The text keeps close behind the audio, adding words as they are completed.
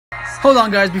Hold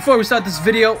on, guys. Before we start this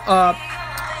video,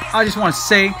 I just want to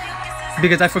say,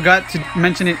 because I forgot to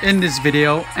mention it in this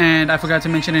video, and I forgot to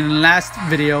mention it in the last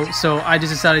video, so I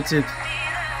just decided to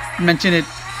mention it.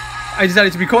 I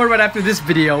decided to record right after this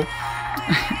video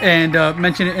and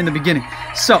mention it in the beginning.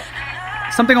 So,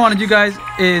 something I want to do, guys,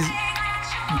 is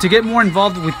to get more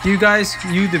involved with you guys,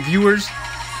 you, the viewers,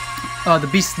 the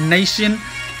Beast Nation.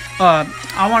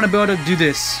 I want to be able to do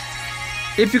this.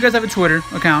 If you guys have a Twitter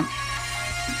account,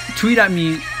 tweet at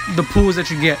me the pools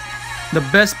that you get, the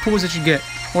best pools that you get,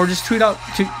 or just tweet out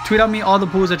me all the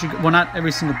pools that you get. Well, not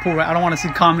every single pool, right? I don't want to see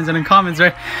comments and then comments,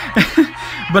 right?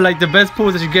 But like the best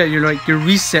pools that you get, your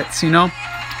resets, you know.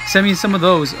 Send me some of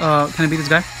those. Can I beat this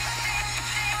guy?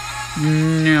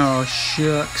 No,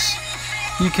 shucks.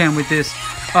 You can with this.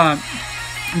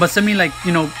 But send me, like,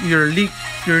 you know, your elite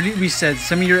resets.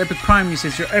 Send me your epic prime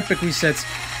resets, your epic resets.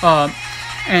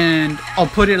 And I'll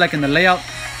put it like in the layout.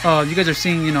 You guys are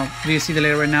seeing, you know, you guys see the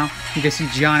layout right now. You guys see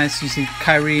Giannis, you see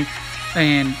Kyrie,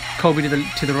 and Kobe to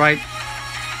the right.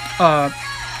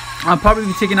 I'll probably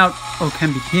be taking out. Oh,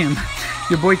 can be him.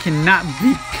 Your boy cannot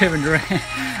beat Kevin Durant.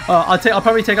 I'll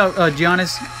probably take out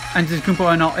Giannis and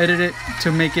Antetokounmpo, and I'll edit it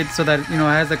to make it so that, you know,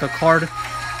 it has like a card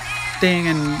thing,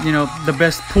 and, you know, the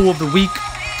best pool of the week.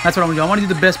 That's what I want to do. I want to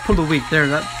do the best pool of the week. There,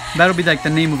 that'll be like the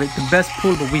name of it, the best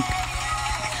pool of the week.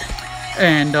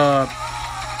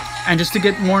 And just to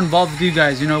get more involved with you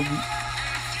guys, you know,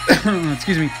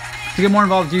 excuse me, to get more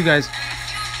involved with you guys,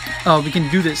 we can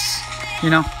do this, you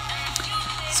know.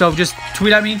 So just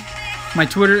tweet at me, my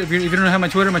Twitter. If you don't have my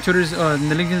Twitter is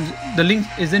the link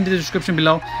is in the description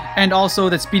below, and also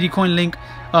that Speedy Coin link.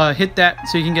 Hit that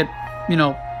so you can get, you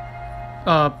know,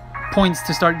 points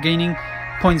to start gaining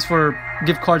points for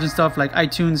gift cards and stuff like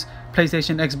iTunes,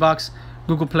 PlayStation, Xbox,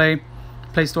 Google Play,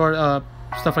 Play Store,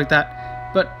 stuff like that.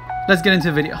 But let's get into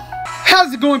the video.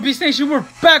 How's it going, Beast Nation? We're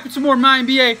back with some more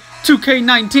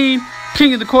MyNBA2K19.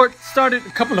 King of the Court started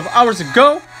a couple of hours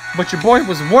ago, but your boy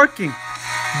was working.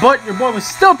 But your boy was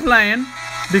still playing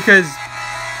because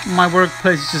my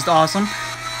workplace is just awesome.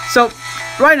 So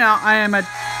right now I am at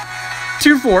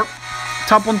tier 4,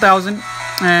 top 1,000,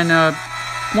 and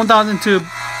 1,000 to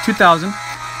 2,000.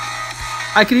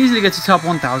 I can easily get to top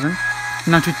 1,000.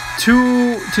 Now to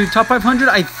top 500,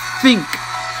 I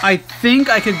think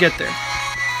I could get there.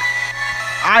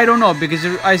 I don't know, because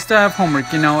I still have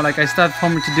homework, you know, like I still have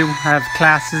homework to do. I have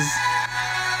classes.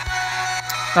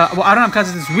 Well, I don't have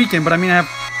classes this weekend, but I mean I have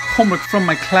homework from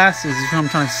my classes is what I'm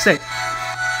trying to say.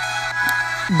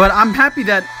 But I'm happy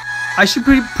that I should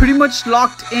pretty much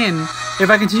locked in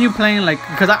if I continue playing, like,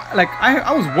 because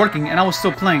I was working and I was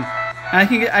still playing, and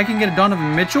I can get a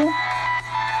Donovan Mitchell.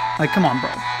 Like, come on, bro.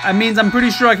 That means I'm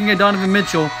pretty sure I can get Donovan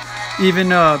Mitchell,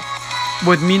 even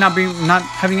with me not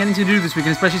having anything to do this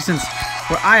weekend, especially since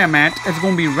where I am at, it's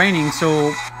gonna be raining, so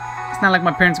it's not like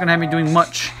my parents gonna have me doing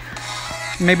much.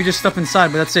 Maybe just stuff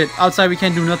inside, but that's it. Outside we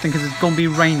can't do nothing because it's gonna be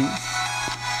raining.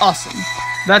 Awesome.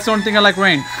 That's the only thing I like,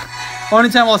 rain. Only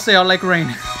time I'll say I like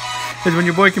rain is when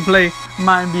your boy can play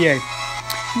my NBA.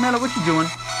 Melo, what you doing?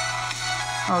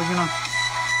 Oh, you know.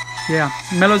 Yeah,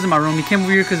 Melo's in my room. He came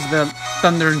over here because of the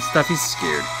thunder and stuff. He's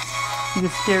scared. He's a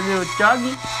scared little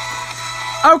doggy.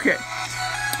 Okay,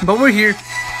 but we're here.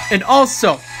 And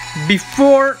also,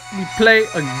 before we play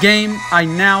a game, I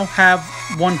now have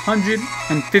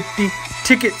 150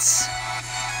 tickets.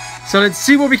 So let's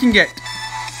see what we can get.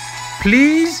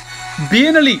 Please be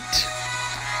an elite.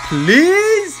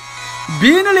 Please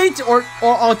be an elite, or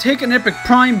I'll take an epic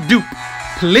prime dupe.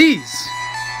 Please.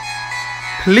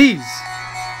 Please.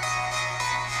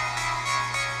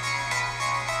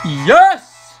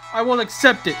 Yes! I will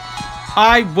accept it.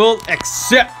 I will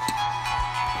accept.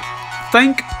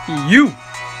 Thank you.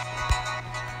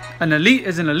 An elite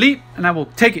is an elite, and I will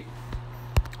take it.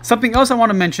 Something else I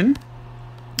want to mention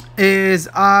is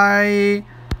I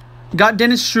got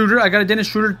Dennis Schroeder. I got a Dennis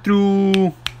Schroeder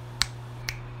through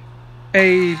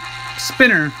a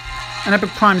spinner, an epic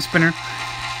prime spinner,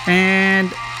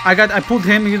 and I pulled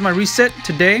him. He was my reset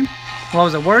today while I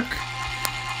was at work,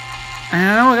 and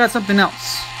I know I got something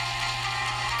else.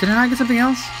 Did I not get something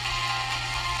else?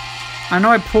 I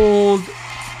know I pulled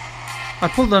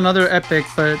another epic,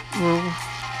 but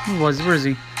where is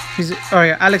he? Oh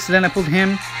yeah, Alex Len. I pulled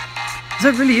him. Is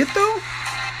that really it though?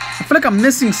 I feel like I'm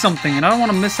missing something, and I don't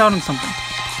want to miss out on something.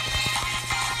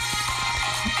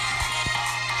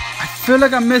 I feel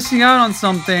like I'm missing out on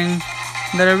something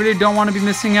that I really don't want to be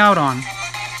missing out on.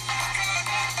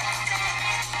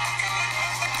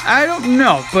 I don't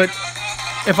know, but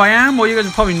if I am, well, you guys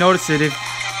will probably notice it if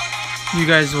you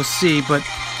guys will see. But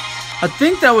I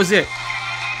think that was it.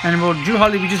 And well, Drew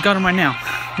Holiday, we just got him right now,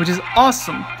 which is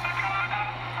awesome.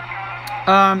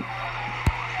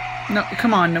 No,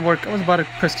 come on, network. I was about to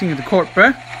press king of the court,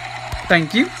 bruh.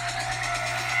 Thank you.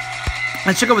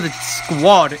 Let's check out what the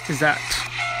squad is at.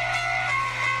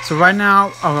 So right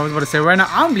now, oh, I was about to say right now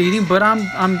I'm leading, but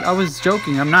I was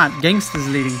joking. I'm not. Gangsta's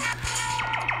leading.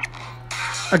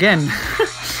 Again.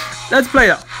 Let's play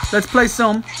though. Let's play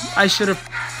some. I should have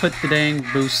put the dang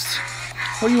boost.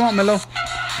 What do you want, Melo?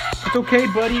 It's okay,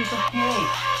 buddy. It's okay.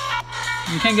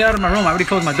 You can't get out of my room. I already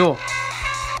closed my door.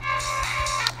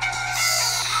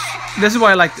 This is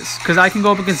why I like this, because I can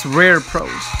go up against rare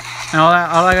pros. And all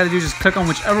I gotta do is just click on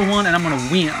whichever one, and I'm gonna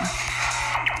win.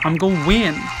 I'm gonna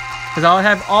win. Because I'll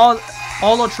have all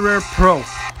ultra rare pro.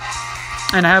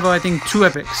 And I have, I think, 2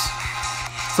 epics.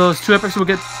 So those 2 epics will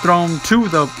get thrown to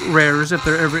the rares, if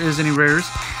there ever is any rares.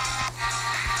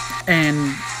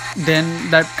 And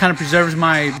then that kind of preserves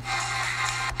my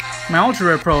ultra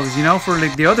rare pros, you know, for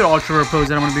like the other ultra rare pros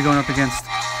that I'm gonna be going up against.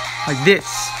 Like this.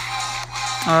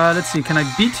 Let's see, can I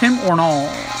beat him or no?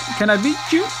 Can I beat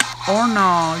you or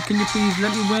no? Can you please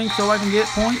let me win so I can get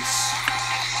points?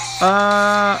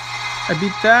 I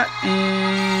beat that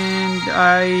and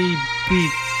I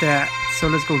beat that. So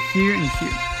let's go here and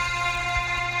here.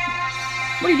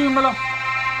 What are you doing, Melo?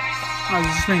 Oh,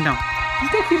 he's just laying down. This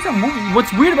guy keeps on moving.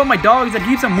 What's weird about my dog is that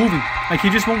he keeps on moving. Like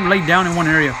he just won't lay down in one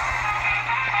area.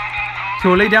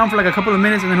 He'll lay down for like a couple of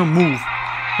minutes and then he'll move.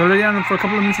 He'll lay down for a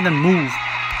couple of minutes and then move.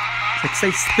 Like,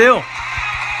 stay still.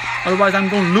 Otherwise, I'm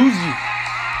going to lose you.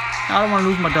 I don't want to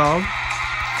lose my dog.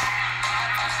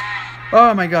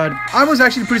 Oh, my God. I was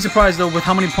actually pretty surprised, though, with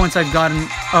how many points I've gotten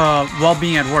while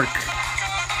being at work.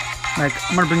 Like,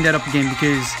 I'm going to bring that up again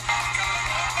because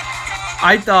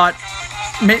I thought...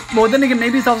 Well, then again,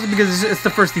 maybe it's also because it's the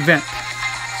first event.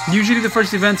 Usually, the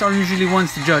first events aren't usually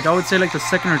ones to judge. I would say, like, the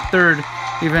second or third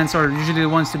events are usually the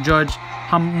ones to judge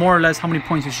more or less how many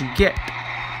points you should get.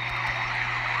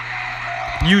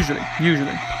 Usually.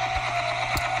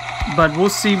 But we'll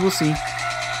see.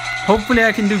 Hopefully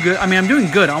I can do good. I mean, I'm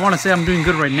doing good. I want to say I'm doing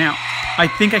good right now. I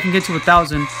think I can get to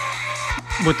 1,000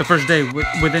 with the first day,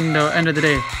 within the end of the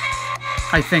day.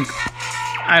 I think.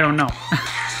 I don't know.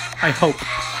 I hope.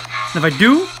 And if I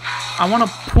do, I want to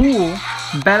pull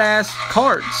badass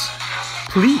cards.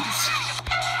 Please.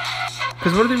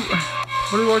 Because what are the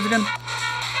rewards again?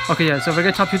 Okay, yeah. So if I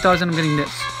get top 2,000, I'm getting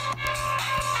this.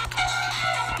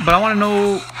 But I want to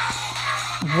know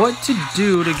what to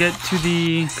do to get to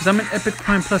the... Because I'm an Epic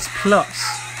Prime Plus Plus.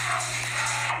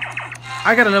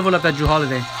 I got to level up that Drew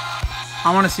Holiday.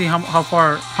 I want to see how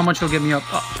much he'll get me up.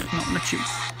 Oh, no, not you.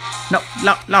 No,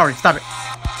 Lowry, stop it.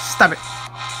 Stop it.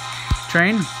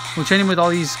 Train. We'll train him with all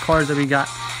these cards that we got.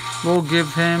 We'll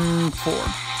give him 4.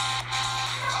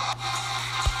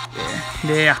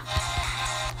 Yeah.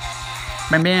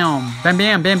 Bam, bam. Bam,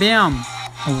 bam, bam, bam.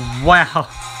 Oh, wow.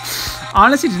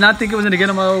 Honestly, did not think it was gonna get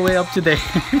him all the way up today.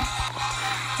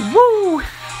 Woo!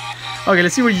 Okay,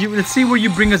 let's see where you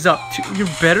bring us up to. You're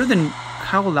better than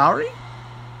Kyle Lowry?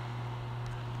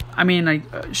 I mean,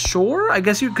 sure. I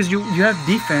guess because you have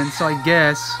defense, so I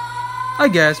guess.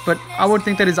 But I would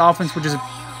think that his offense would just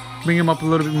bring him up a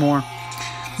little bit more.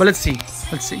 But let's see.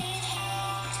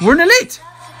 We're an elite.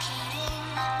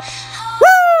 Woo!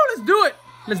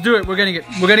 Let's do it. We're getting it.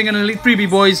 We're getting an elite freebie,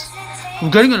 boys.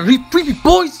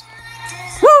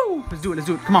 Woo! Let's do it.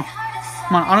 Come on.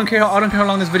 I don't care how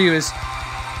long this video is.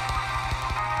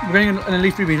 We're getting an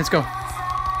elite freebie. Let's go.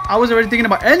 I was already thinking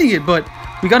about ending it, but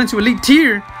we got into elite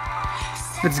tier.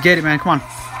 Let's get it, man. Come on.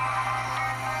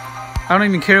 I don't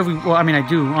even care if we... Well, I mean, I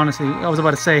do, honestly. I was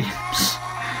about to say.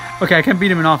 Okay, I can't beat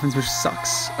him in offense, which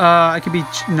sucks. I can beat...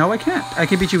 No, I can't. I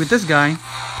can beat you with this guy.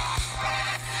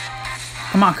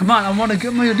 Come on. I want to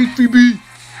get my elite freebie.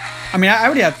 I mean, I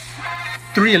already have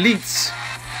 3 elites.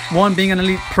 One being an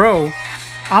elite pro.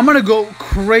 I'm going to go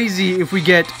crazy if we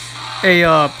get a...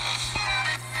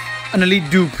 an elite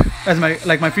dupe. As my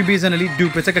freebie is an elite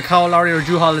dupe. It's like a Kyle Lowry or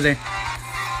Drew Holiday.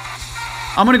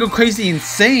 I'm going to go crazy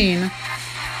insane.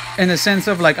 In the sense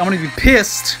of, like, I'm going to be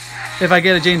pissed if I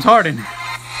get a James Harden.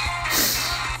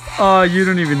 Oh, you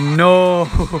don't even know.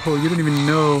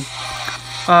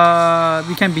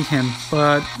 We can't beat him,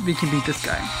 but we can beat this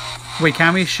guy. Wait,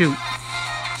 can we? Shoot.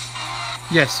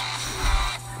 Yes.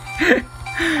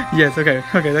 Yes, okay.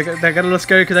 That got a little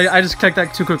scary because I just clicked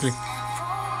that too quickly.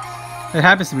 It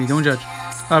happens to me, don't judge.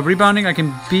 Rebounding, I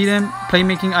can beat him.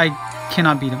 Playmaking, I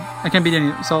cannot beat him. I can't beat any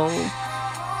of them, so...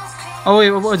 Oh,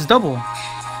 wait, it's double.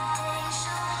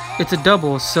 It's a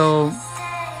double, so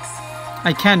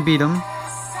I can beat him.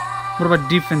 What about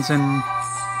defense and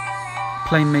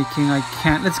playmaking? I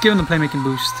can't. Let's give him the playmaking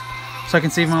boost so I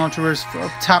can save my ultra rares for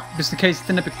up top just in case it's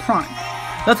an Epic Prime.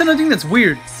 That's another thing that's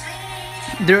weird.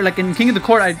 they're like in King of the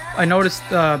Court. I noticed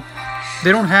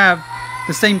they don't have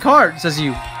the same cards as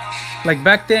you. Like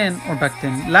back then,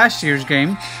 last year's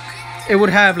game, it would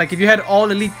have like if you had all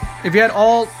elite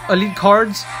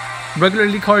cards, regular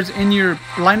elite cards in your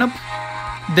lineup,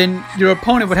 then your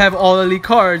opponent would have all elite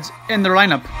cards in their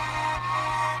lineup,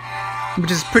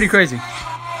 which is pretty crazy.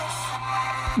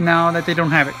 Now that they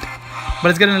don't have it, but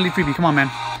let's get an elite freebie. Come on, man.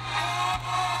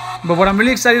 But what I'm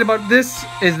really excited about this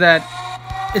is that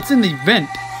it's in the event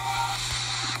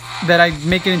that I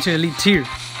make it into elite tier.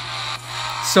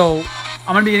 So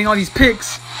I'm gonna be getting all these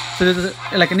picks, so there's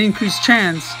like an increased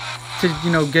chance to,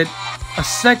 you know, get a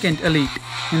second elite,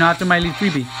 you know, after my elite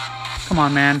freebie. Come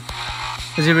on, man.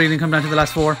 Is it really gonna come down to the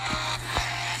last 4?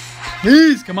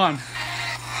 Please, come on.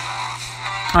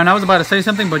 And I was about to say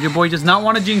something, but your boy does not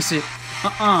want to jinx it.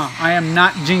 I am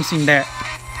not jinxing that.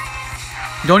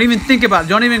 Don't even think about it.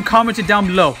 Don't even comment it down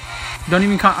below. Don't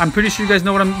even. I'm pretty sure you guys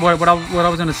know what I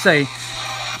was gonna say.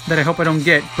 That I hope I don't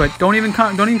get. But don't even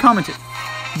comment it.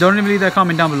 Don't even leave that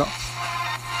comment down below.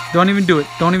 Don't even do it.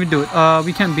 Don't even do it.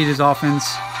 We can't beat his offense.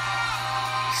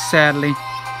 Sadly,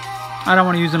 I don't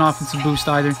want to use an offensive boost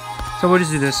either. So we'll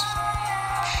just do this.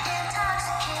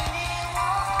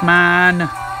 Come on,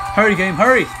 hurry game,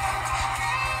 hurry.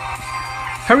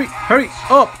 Hurry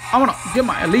up. I want to get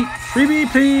my elite freebie,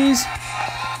 please.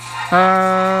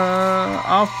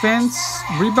 Offense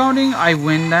rebounding, I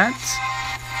win that.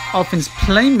 Offense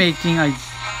playmaking, I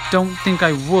don't think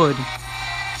I would.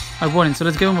 I wouldn't. So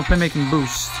let's give him a playmaking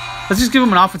boost. Let's just give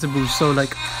him an offensive boost. So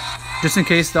like, just in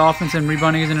case the offense and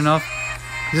rebounding isn't enough.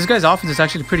 This guy's offense is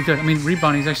actually pretty good. I mean,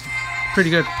 rebounding is actually pretty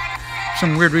good for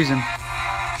some weird reason.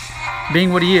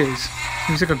 Being what he is,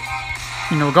 he's like a,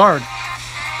 you know, guard.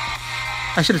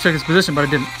 I should have checked his position, but I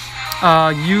didn't.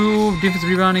 You defensive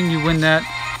rebounding, you win that.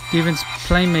 Defense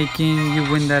playmaking, you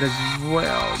win that as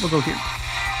well. We'll go here.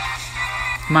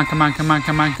 Come on, come on, come on,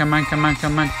 come on, come on, come on,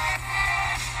 come on.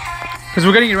 Because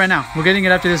we're getting it right now. We're getting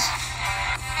it after this.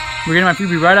 We're getting my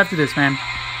freebie right after this, man.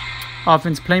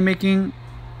 Offense playmaking.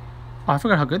 Oh, I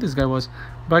forgot how good this guy was.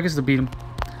 But I guess to beat him.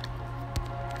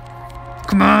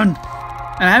 Come on.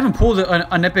 And I haven't pulled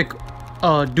an epic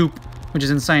dupe, which is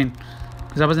insane.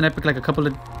 Because I was an epic like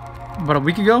about a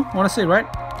week ago, I want to say, right?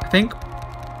 I think.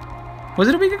 Was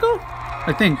it a week ago?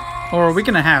 I think. Or a week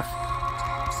and a half.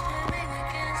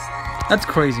 That's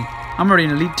crazy. I'm already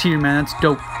in elite tier, man. That's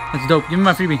dope. That's dope. Give me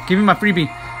my freebie. Give me my freebie.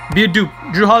 Be a dupe.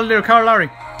 Drew Holiday or Kyle Lowry.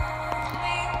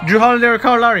 Drew Holiday or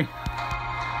Kyle Lowry.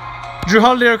 Drew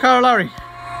Holiday or Kyle Lowry.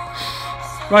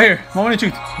 Right here. Moment of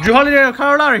truth. Drew Holiday or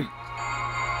Kyle Lowry.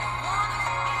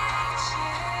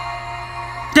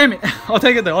 Damn it. I'll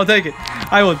take it though. I'll take it.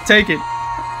 I will take it.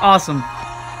 Awesome.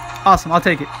 Awesome. I'll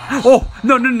take it. Oh,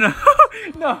 no, no, no.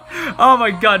 No. Oh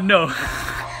my god, no.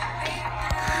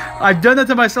 I've done that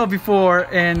to myself before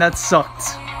and that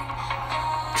sucked.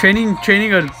 Training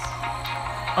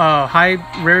a high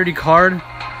rarity card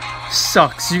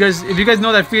sucks. If you guys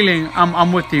know that feeling,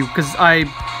 I'm with you, because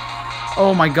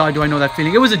oh my god, do I know that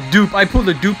feeling. It was a dupe. I pulled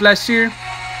a dupe last year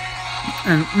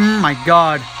and my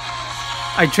god,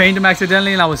 I trained him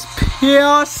accidentally and I was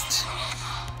pissed.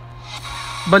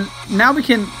 But now we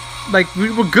can, like,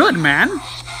 we're good, man.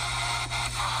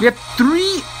 We have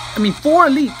 4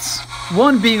 elites,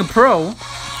 1 being a pro.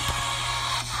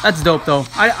 That's dope though.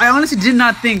 I honestly did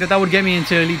not think that would get me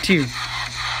into elite 2.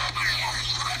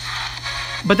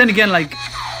 But then again, like,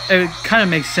 it kind of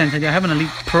makes sense. Like, I have an elite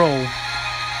pro,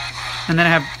 and then I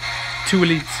have 2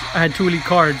 elites. I had 2 elite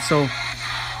cards, so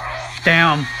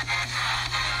damn,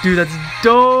 dude, that's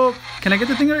dope. Can I get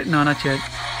the thing right? No, not yet.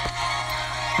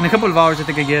 In a couple of hours, I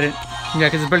think I get it. Yeah,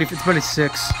 because it's barely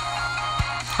 6.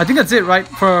 I think that's it, right?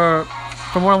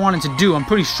 From what I wanted to do, I'm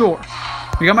pretty sure.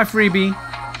 We got my freebie.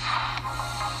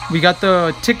 We got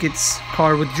the tickets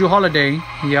card with Drew Holiday.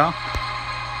 Yeah.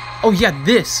 Oh yeah,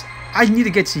 this. I need to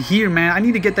get to here, man. I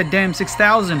need to get that damn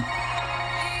 6,000.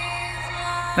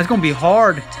 That's gonna be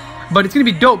hard, but it's gonna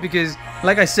be dope because,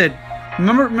 like I said,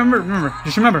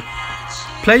 just remember,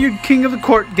 play your King of the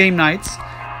Court game nights.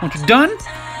 Once you're done,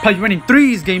 play your Winning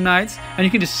Threes game nights, and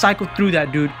you can just cycle through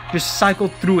that, dude. Just cycle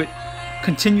through it.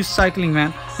 Continue cycling,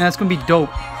 man, and that's gonna be dope.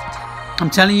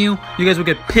 I'm telling you, you guys will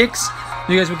get picks.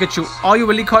 You guys will get all your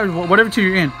elite cards, whatever tier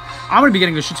you're in. I'm gonna be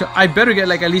getting a shit. I better get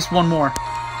like at least 1 more.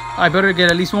 I better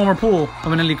get at least 1 more pool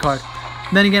of an elite card.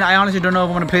 Then again, I honestly don't know if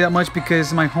I'm gonna play that much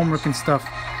because of my homework and stuff.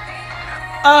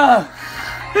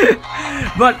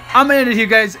 But I'm gonna end it here,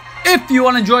 guys. If you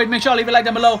all enjoyed, make sure to leave a like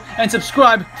down below and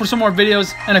subscribe for some more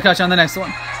videos, and I'll catch you on the next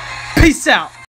one. Peace out.